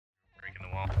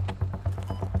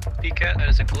Peacat, that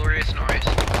is a glorious noise.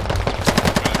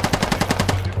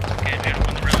 Okay, dude,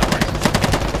 on the round.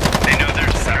 They know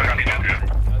there's a center coming up.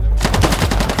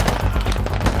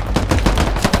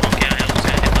 Okay, I was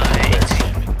at it by 8.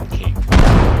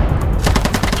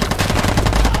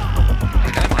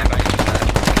 That might buy you that.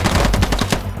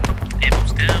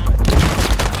 Ammo's down.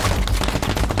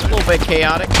 A little bit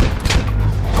chaotic.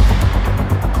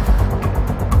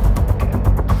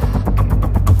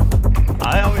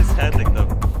 I always had like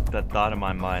the thought in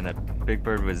my mind that Big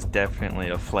Bird was definitely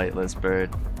a flightless bird.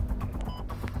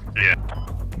 Yeah.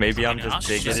 Maybe I'm just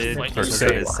bigoted because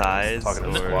of his size, or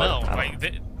No, like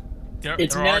there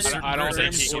are certain I don't think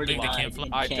birds he so can big they fly. can't fly.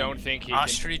 I don't think he can.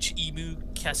 Ostrich, emu,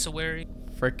 cassowary,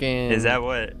 Frickin' is that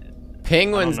what?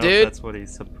 penguins, I don't know if dude. that's what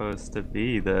he's supposed to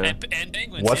be, though. and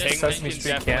penguins. What's yes, the Sesame penguins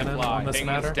Street definitely canon fly. on this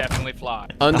Penguins matter? definitely fly.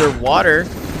 Underwater.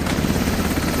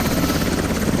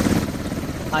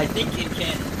 I think he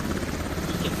can fly.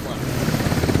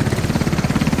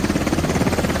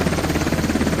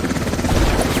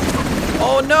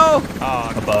 Oh no!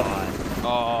 Oh, Above. God.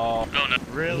 Oh, No, no.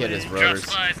 Really? He hit his Drop rotors.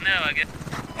 slides now, I get.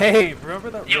 Hey, remember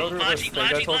that Yo, rotorless thing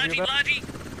I told you about?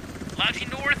 Logi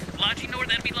north,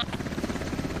 enemy left.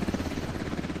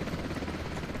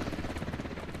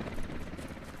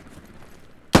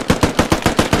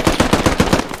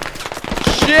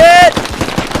 Shit!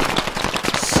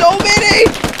 So many!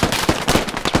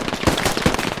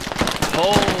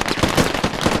 Hold.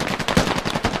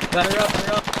 Got her up.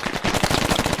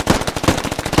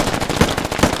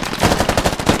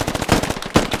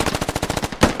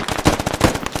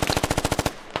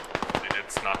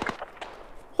 It's not.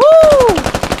 Woo!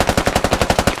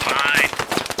 Fine.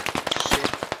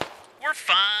 We're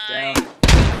fine. Down.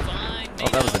 Fine. Oh,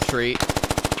 that was a treat.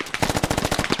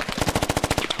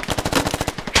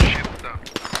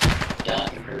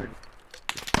 Down.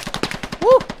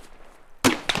 Woo!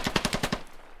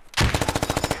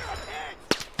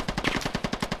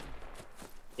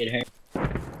 Get her.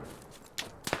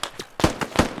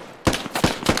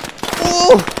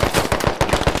 Ooh!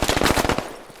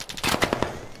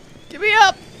 Give me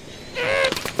up!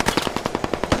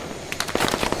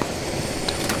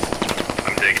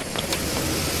 I'm digging.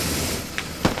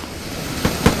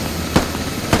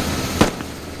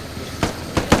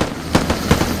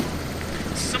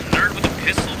 Some nerd with a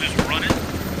pistol just running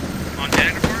on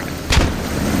Dagger Park.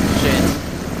 Shit.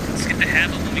 Let's get the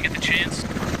habit when we get the chance.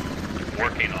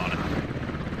 Working on it.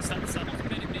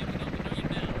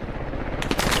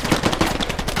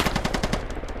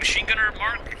 Machine gunner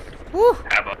mark. Woo!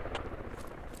 Habit.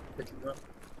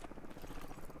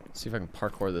 See if I can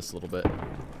parkour this a little bit.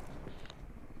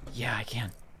 Yeah, I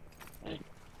can.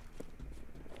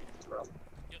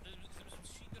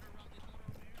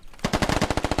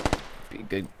 Be a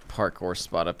good parkour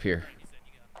spot up here.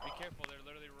 be careful, they're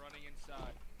literally running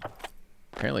inside.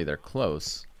 Apparently they're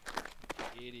close.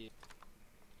 Idiot.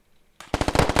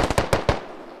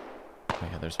 Oh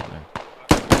yeah, there's one there.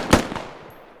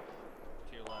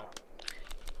 To your left.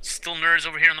 Still nerds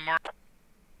over here on the mark.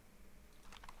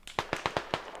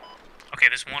 Okay,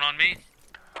 there's one on me.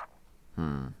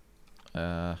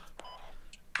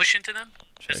 Push into them.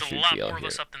 Try to There's a shoot lot DL more of here.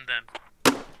 us up than them.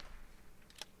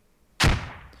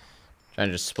 Trying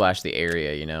to just splash the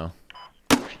area, you know.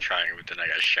 Trying, but then I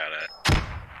got shot at.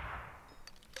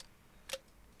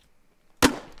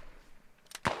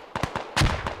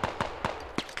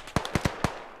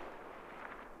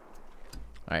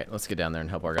 Alright, let's get down there and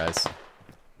help our guys.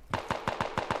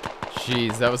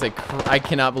 Jeez, that was I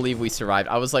cannot believe we survived.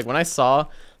 I was like, when I saw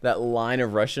that line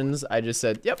of Russians, I just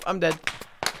said, yep, I'm dead.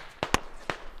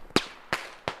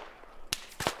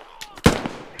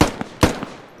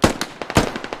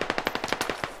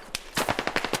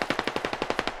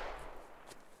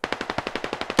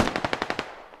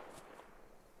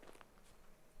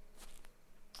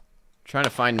 Trying to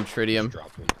find him, Tritium.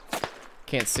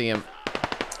 Can't see him.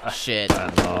 Shit. I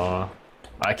don't know.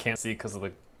 I can't see because of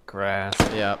the grass.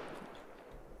 Yep.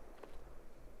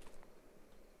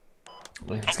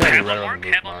 It's gotta be right around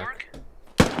the move mark.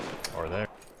 Or there.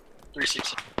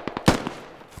 360.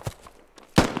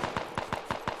 Have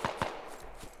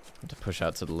to push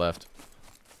out to the left.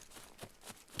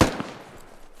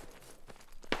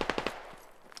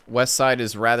 West side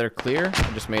is rather clear.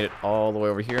 I just made it all the way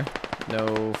over here.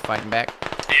 No fighting back.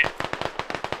 Yeah.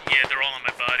 Yeah, they're all on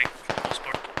my body. For the most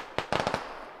part.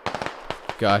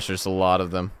 Gosh, there's a lot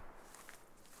of them.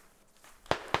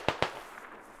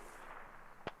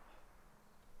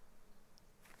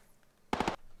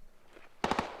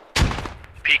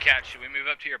 Peacat, should we move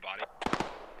up to your body?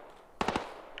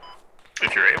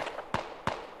 If you're able.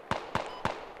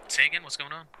 Say again, what's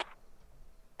going on?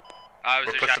 I was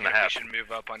We're just pushing the asking if we half. should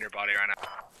move up on your body right now.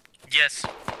 Yes.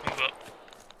 Move up.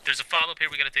 There's a follow-up here.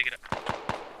 We gotta take it up.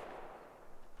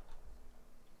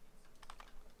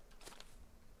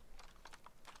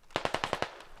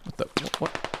 What the?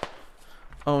 What?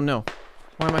 Oh no.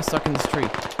 Why am I stuck in this tree?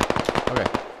 Okay.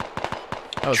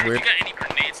 That was Drew, weird. if you got any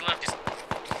grenades left, just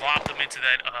plop them into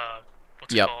that,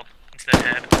 what's Yep. it called? Into that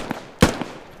head.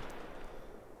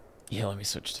 Yeah, let me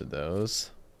switch to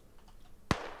those.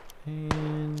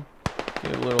 And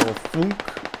get a little funk.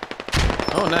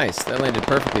 Oh, nice. That landed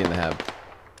perfectly in the hab.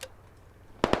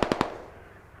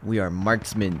 We are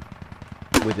marksmen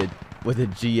with a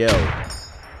GL.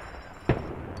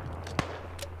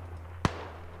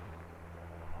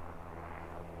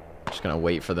 Just gonna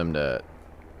wait for them to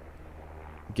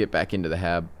get back into the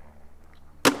hab.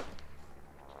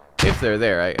 If they're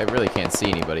there, I really can't see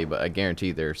anybody, but I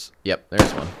guarantee there's... Yep,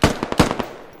 there's one.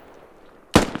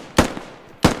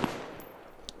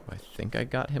 I think I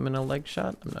got him in a leg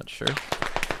shot. I'm not sure.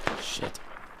 Shit.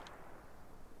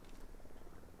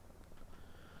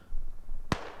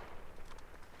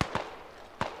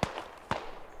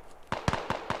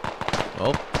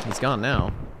 Well, he's gone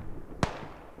now.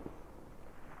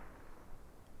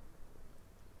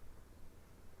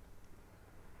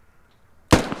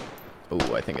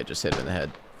 Oh, I think I just hit him in the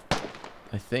head.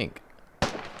 I think.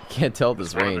 Can't tell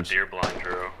this One of the range. deer blind,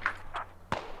 Drew.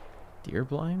 Deer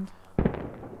blind?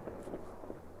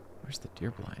 Where's the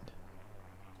deer blind?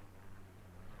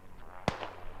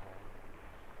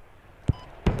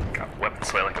 Got weapon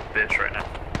sway like a bitch right now.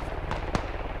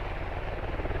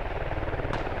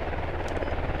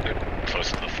 They're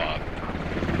close to the fog.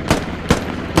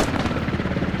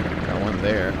 Got one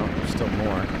there. Oh, there's still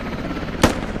more.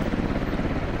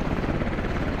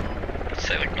 Let's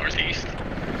say like northeast.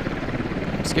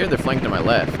 I'm scared they're flanked to my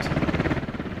left.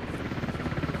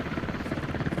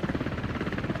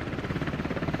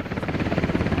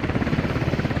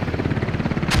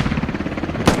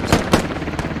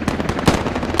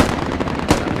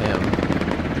 Got him.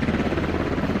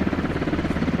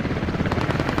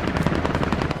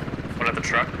 One at the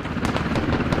truck.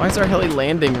 Why is our heli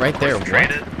landing right there? What?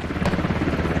 Traded.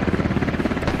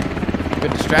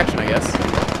 Good distraction, I guess.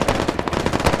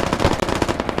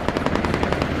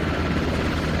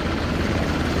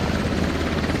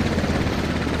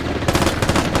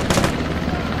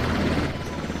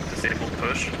 Disabled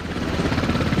push.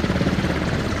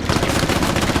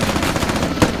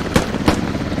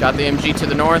 Got the MG to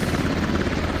the north.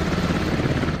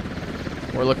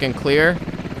 We're looking clear.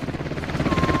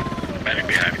 Medic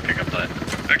behind me, pick up that.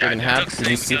 Taking half. Did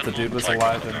you see if the dude was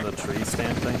alive in the tree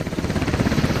stand thing?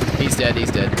 He's dead.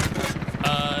 He's dead.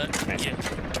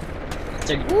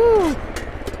 Yeah. Woo!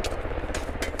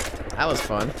 That was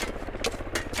fun.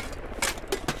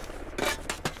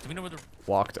 Do we know where the...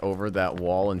 Walked over that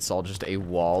wall and saw just a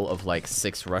wall of like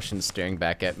 6 Russians staring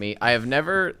back at me. I have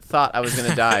never thought I was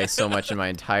gonna die so much in my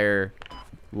entire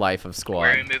life of Where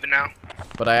are squad. you moving now?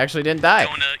 But I actually didn't die.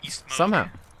 Going to East Mode. Somehow.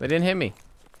 They didn't hit me.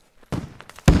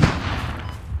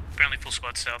 Apparently full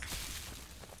squad south.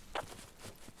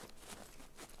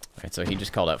 Alright, so he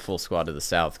just called out full squad to the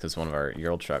south because one of our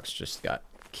Ural trucks just got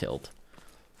killed.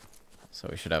 So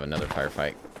we should have another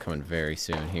firefight coming very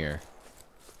soon here.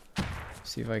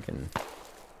 See if I can...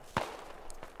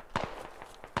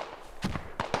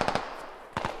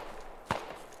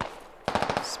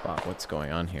 spot what's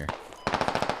going on here.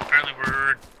 Apparently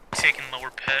we're taking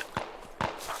lower pet.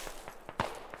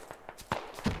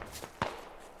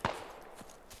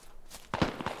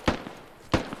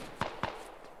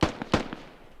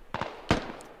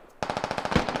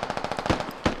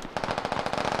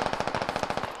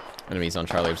 Enemies on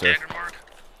Charlie observe. Dagger mark.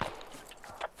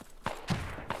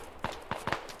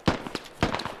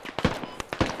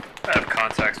 I have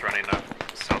contacts running up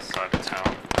south side of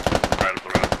town. Right up the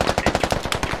road.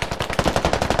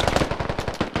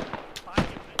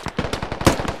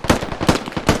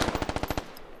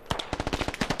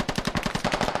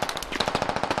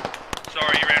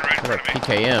 Sorry, you ran right in What front a of me.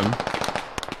 PKM.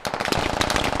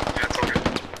 Yeah, it's all good.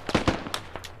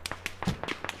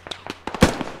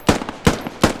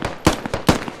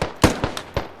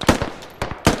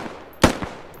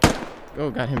 Oh,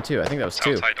 got him too. I think that was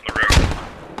 2. Outside on the road.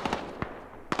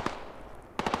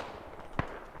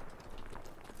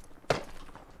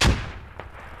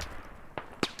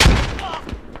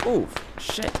 Ooh,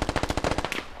 shit.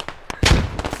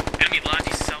 Enemy lines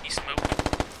east south east smoke.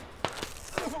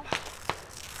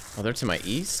 Oh, they're to my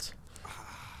east?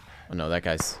 Oh no, that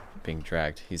guy's being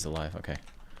dragged. He's alive, okay.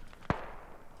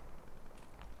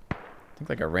 I think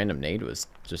like a random nade was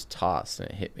just tossed and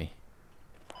it hit me.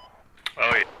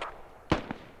 Oh, yeah.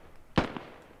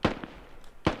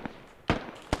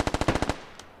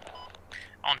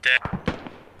 On deck.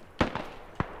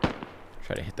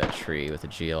 Try to hit that tree with a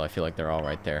GL. I feel like they're all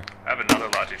right there. I have another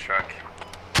Logi truck.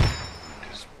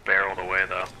 Just barreled away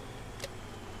though.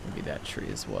 Maybe that tree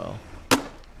as well.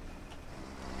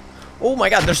 Oh my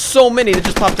god, there's so many that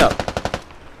just popped up.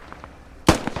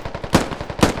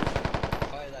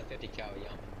 Fire that 50 cal, yeah.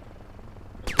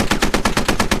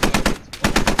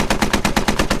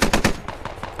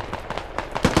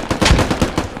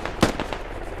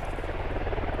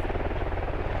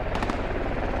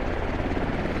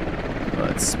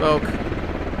 Let's smoke.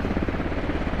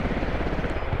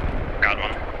 Got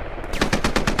one.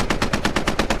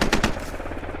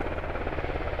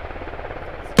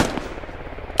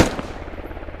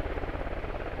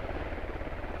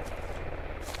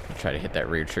 Try to hit that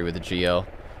rear tree with a GL.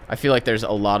 I feel like there's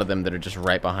a lot of them that are just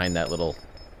right behind that little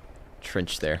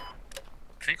trench there.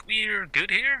 Think we're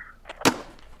good here?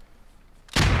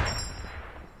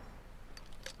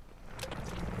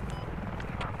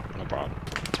 No problem.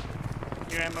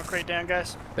 Your ammo crate down,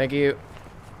 guys. Thank you.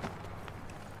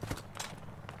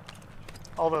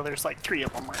 Although there's like 3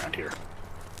 of them around here.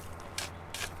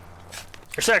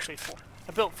 There's actually 4.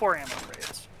 I built 4 ammo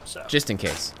crates, so Just in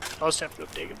case. I'll just have to go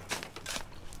dig them.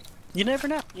 You never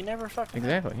know. You never fucking know.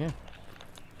 Exactly, yeah.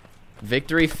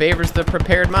 Victory favors the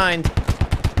prepared mind.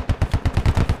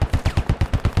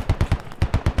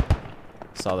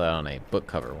 Saw that on a book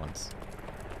cover once.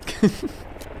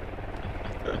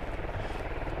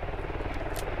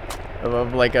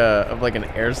 of like an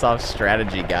airsoft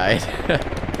strategy guide.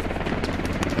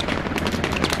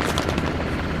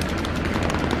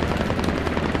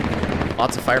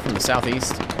 Lots of fire from the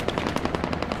southeast.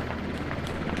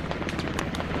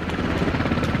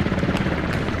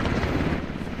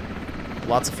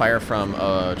 Lots of fire from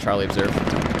Charlie Observe.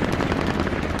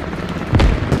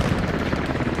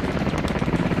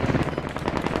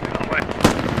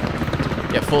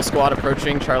 Yeah, full squad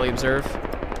approaching Charlie Observe.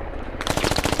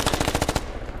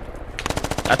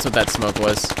 That's what that smoke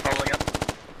was. Rolling up.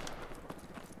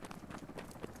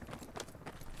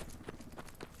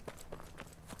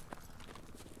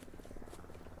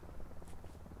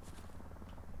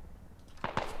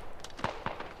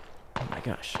 Oh my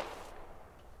gosh.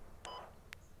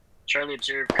 Charlie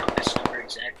observed compass number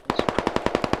exactly.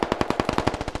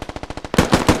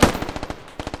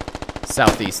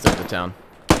 Southeast of the town.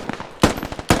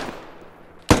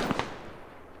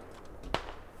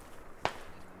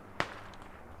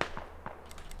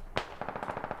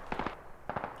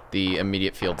 The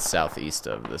immediate field southeast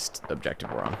of this objective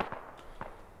we're on.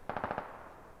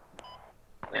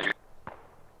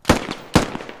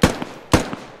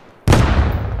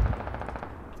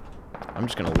 I'm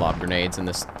just gonna lob grenades in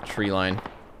this tree line.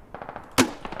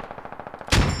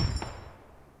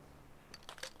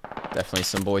 Definitely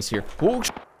some boys here. Whoa,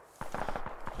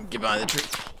 get behind the tree.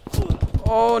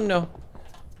 Oh no.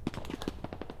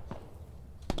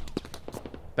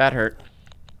 That hurt.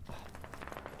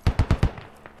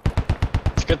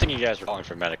 It's a good thing you guys were calling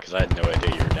for medic, because I had no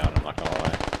idea you were down, I'm not gonna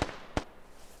lie.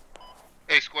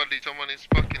 Hey, squaddy, someone is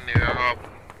fucking near up.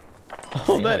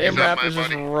 Oh, that Is that MRAP my is just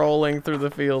buddy? rolling through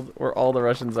the field where all the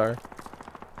Russians are.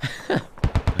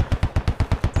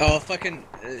 Oh, fucking.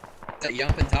 Is that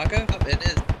Yumpin' Taco? Oh, it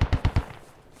is.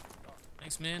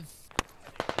 Thanks, man.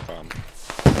 Um,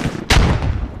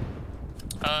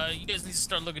 You guys need to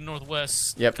start looking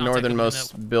northwest. Yep, Contact with the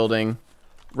northernmost building.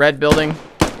 Red building.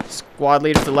 Squad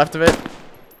leader to the left of it.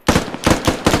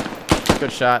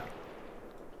 Good shot.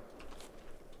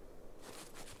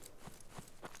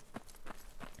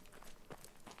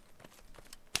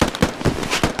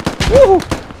 Woo!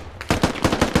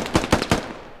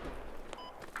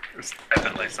 There's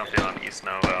definitely something on East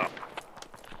Nova.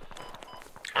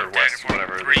 Or On West, Dagger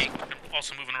whatever. Mark 3,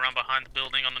 also moving around behind the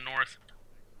building on the north.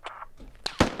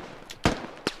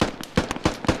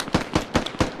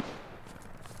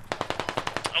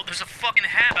 Oh, there's a fucking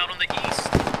hab out on the east.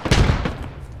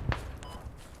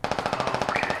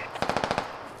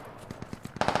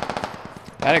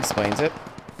 That explains it.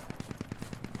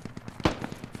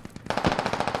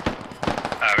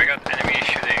 We got enemy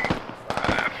shooting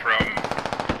from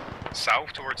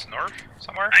south towards north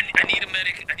somewhere. I need a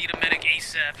medic. I need a medic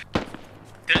ASAP.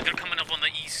 They're coming up on the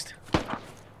east.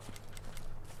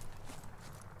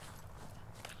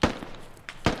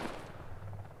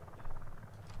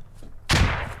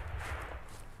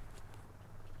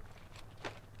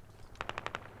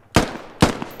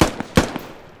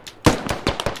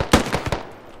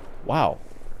 Wow.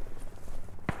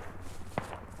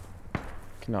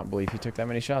 Cannot believe he took that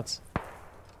many shots.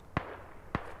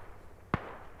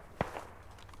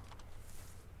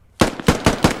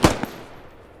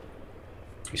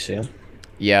 You see him?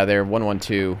 Yeah, they're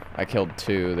 112. I killed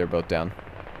 2. They're both down.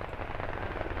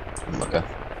 Okay.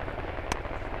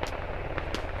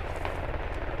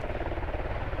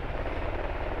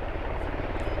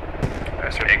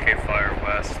 There's an AK fire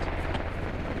west.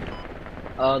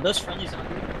 Those friendlies on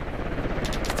here.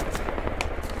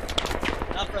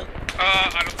 Not friendly.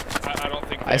 I don't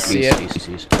think I see it.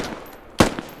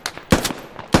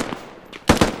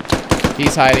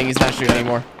 He's hiding. He's not shooting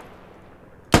anymore.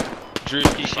 Drew,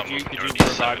 could you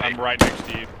provide? I'm right next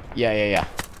to you. Yeah.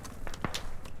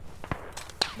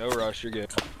 No rush, you're good.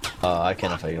 I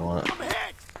can if you want.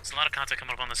 There's a lot of contact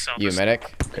coming up on the south. You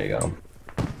medic? There you go.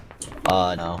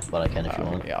 No, but I can if you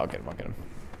want. Yeah, I'll get him. I'll get him.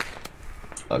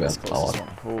 Okay, I'll watch.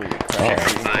 Holy crap.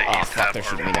 Oh, fuck, they're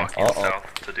shooting me now.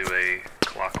 South to do a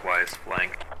clockwise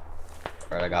flank.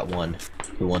 Alright, I got one.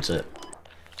 Who wants it?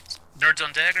 Nerds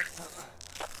on dagger.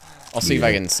 I'll see if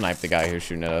I can snipe the guy who's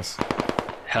shooting at us.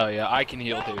 Hell yeah, I can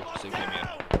heal too, so give me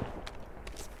a...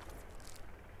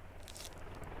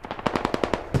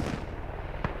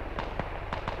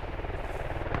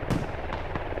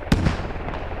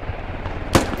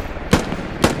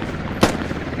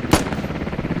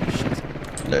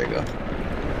 There you go.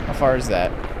 How far is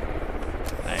that?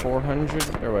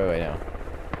 400? Or wait, no.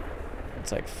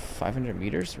 It's like 500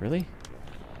 meters? Really?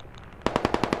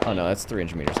 Oh no, that's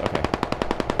 300 meters. Okay.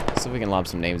 See if we can lob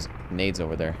some nades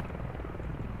over there.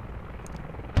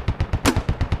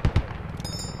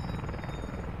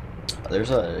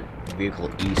 There's a vehicle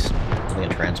east. I'm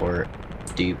gonna transport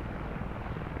deep.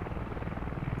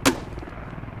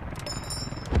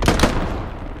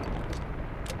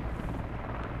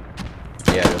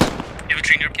 Yeah, just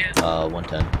Infantry in your kit.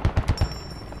 110.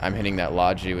 I'm hitting that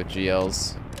Logi with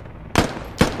GLs.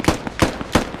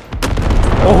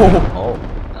 Oh!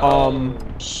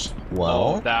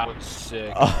 Well. That was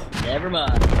sick. Never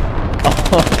mind.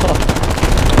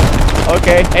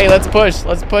 Okay, hey, let's push.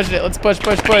 Let's push it. Let's push.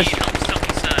 Push.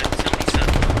 Southeast side.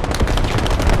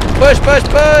 Push.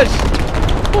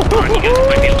 Alright, you guys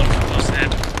might be a little too close to that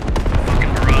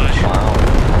fucking barrage. Wow.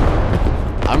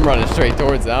 I'm running straight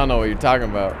towards it. I don't know what you're talking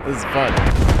about. This is fun.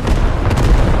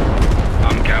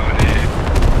 I'm counting it.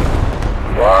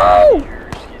 Whoa!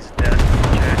 He's dead.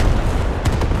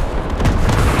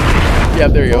 Yeah,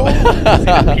 there you go.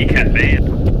 Peek at band.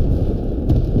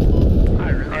 I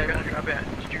really gotta drop it.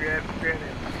 Did you grab it?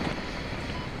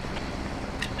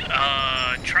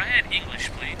 Triad English,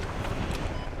 please.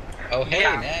 Oh, hey,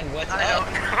 man, what's up?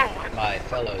 My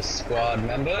fellow squad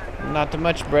member. Not too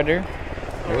much, brother.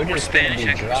 We're just gonna be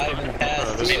Spanish, driving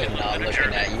past you and not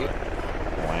looking at you.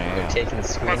 We're taking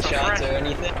screenshots or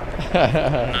anything.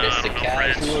 Just a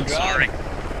casual drive.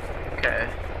 Okay,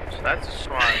 so that's a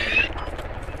squad.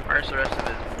 Where's the rest of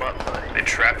his butt buddy? They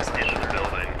trapped us into the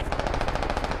building.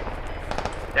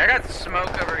 Yeah, I got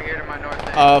smoke over here to my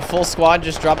north. Full squad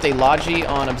just dropped a Logi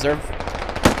on observe.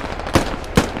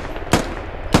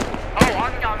 Oh,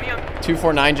 on me.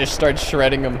 249 just started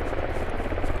shredding him.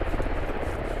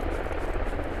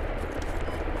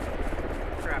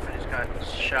 Crap, I just got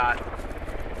shot.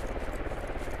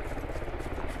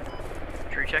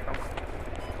 Tree check him.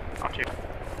 I'll shoot.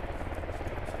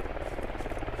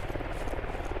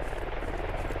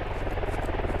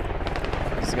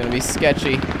 This is gonna be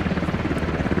sketchy.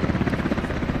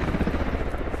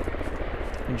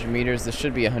 100 meters. This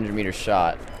should be a 100-meter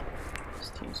shot. This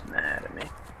team's mad at me.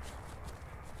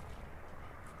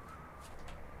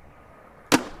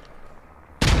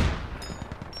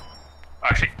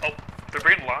 Actually, oh, they're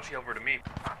bringing Launchie over to me.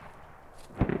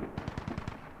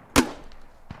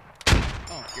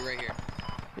 Oh, you're right here.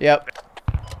 Yep.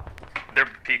 They're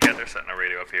peeking, they're setting a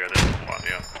radio up here. There's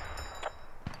Launchie up.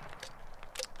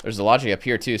 There's a Logi up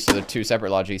here too, so they're 2 separate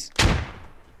Logis.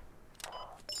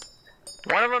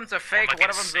 One of them's a fake, one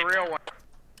of them's a real one.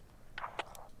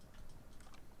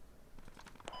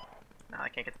 No, I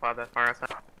can't get the pod that far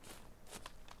outside.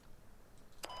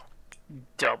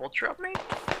 Double trap me?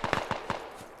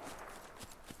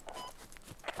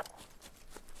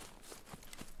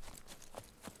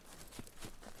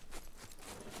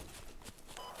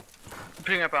 I'm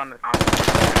putting up on the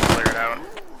clear it out.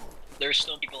 There's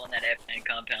still people in that F9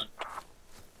 compound.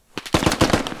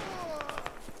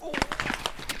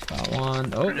 Got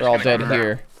one. Oh, They're all dead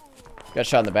here. Got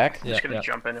shot in the back? I'm just gonna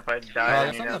jump in if I die,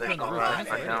 and you know there's there's something no up on the roof,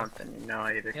 If I right? don't, then you know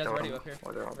I either kill them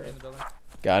or they're all dead.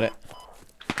 Got it.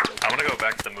 I'm gonna go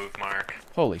back to the move mark.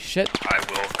 Holy shit. I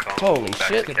will come Holy back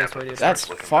shit. to camp if it That's starts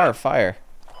looking far fire.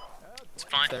 It's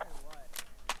fine.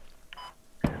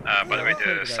 By the way,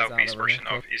 the southeast portion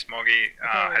of East Mogi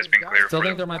has been cleared Still for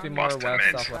think there might be more last 10 west,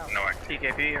 minutes. southwest. No activity.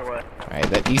 TKP or what? Alright,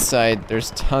 that east side,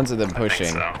 there's tons of them pushing.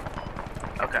 So.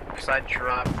 Okay. because I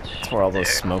dropped. That's where all those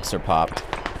smokes are popped.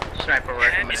 Sniper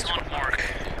rifle. He's on mark.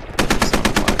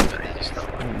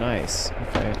 Oh, nice.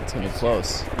 Okay, it's gonna be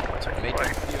close. Make you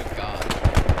a god.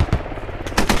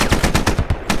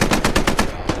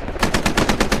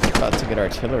 About to get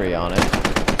artillery on it.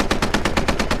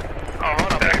 Oh,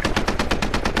 hold up.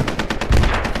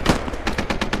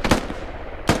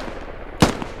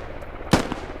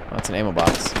 Oh, it's an ammo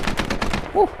box.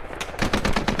 Woo!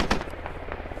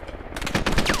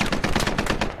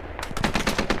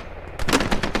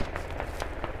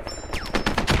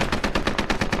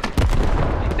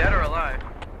 Dead or alive?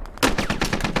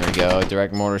 There we go,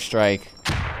 direct mortar strike.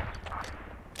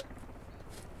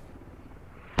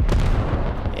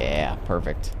 Yeah,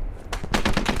 perfect.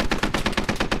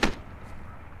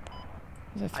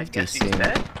 Is that I 50 guess he's C?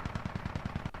 dead?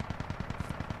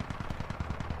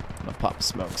 I'm gonna pop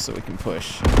smoke so we can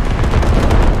push.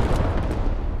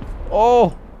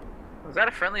 Oh! Was that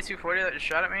a friendly 240 that just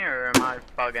shot at me, or am I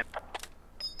bugging?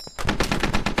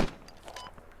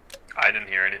 I didn't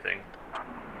hear anything.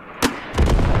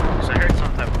 So I heard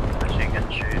some type of machine gun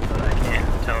shoot, but I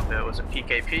can't tell if it was a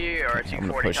PKP or a Okay, I'm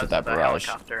gonna 240 push because with that of the barrage.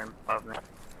 helicopter above me.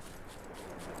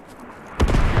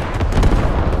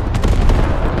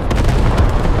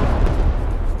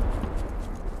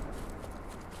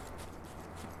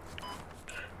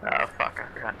 Oh fuck,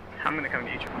 I forgot. I'm gonna come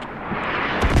get you.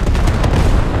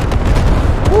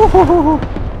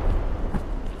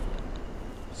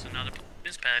 It's another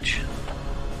dispatch.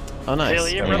 Oh, nice.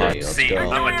 Failure, Very brother. nice. See, go.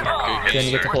 then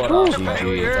you get to pull it off.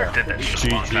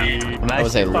 GG. That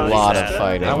was a lot of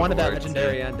fighting. I wanted that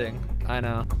legendary ending. I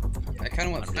know. I kind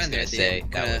of want. I'm just gonna say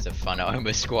that was a fun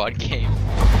Arma Squad game.